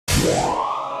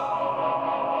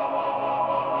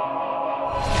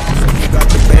Got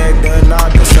the bag done, I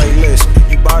can say list.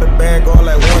 You bought a bag all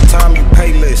at one time, you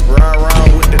pay list. Ride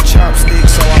around with the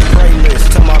chopsticks, so I pray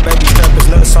list. Tell my baby step his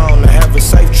nuts on to have a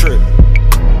safe trip.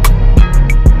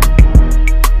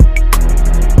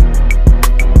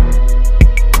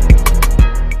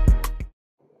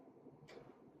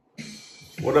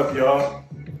 What up, y'all?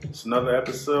 It's another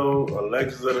episode of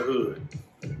Legends of the Hood.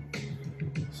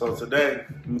 So today,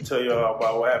 let me tell y'all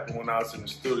about what happened when I was in the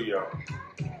studio.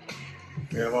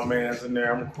 Yeah, my man's in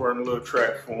there. I'm recording a little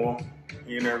track for him.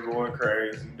 He in there going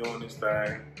crazy, doing his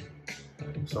thing.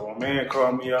 So my man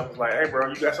called me up. Was like, "Hey, bro,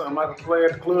 you got something I can play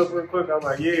at the club real quick?" I was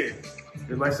like, "Yeah."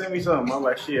 He's like, "Send me something." I was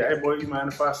like, "Shit, hey, boy, you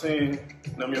mind if I send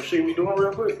your shit we doing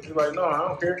real quick?" He's like, "No, I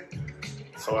don't care."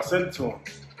 So I sent it to him.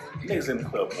 Niggas in the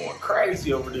club going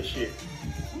crazy over this shit.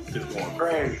 Just going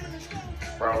crazy.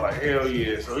 Bro, like, hell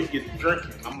yeah. So he gets to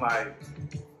drinking. I'm like,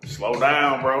 slow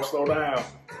down, bro, slow down.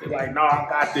 He's like, "No, I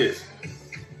got this."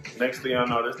 Next thing I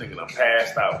know, this nigga done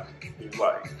passed out. He's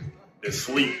like,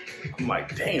 asleep. I'm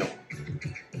like, damn.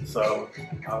 So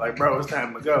I was like, "Bro, it's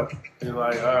time to go." He's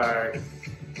like, "All right,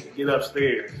 get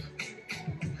upstairs."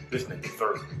 This nigga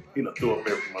thirsty. He done threw up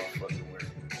every motherfucking where.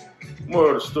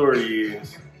 Moral of the story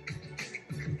is,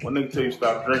 when nigga tell you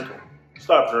stop drinking,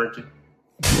 stop drinking.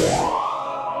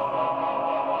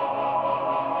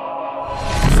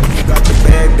 Got the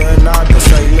bag done, I can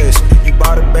say list. You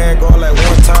bought a bag all at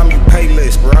one time, you pay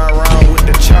list. Ride around with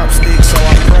the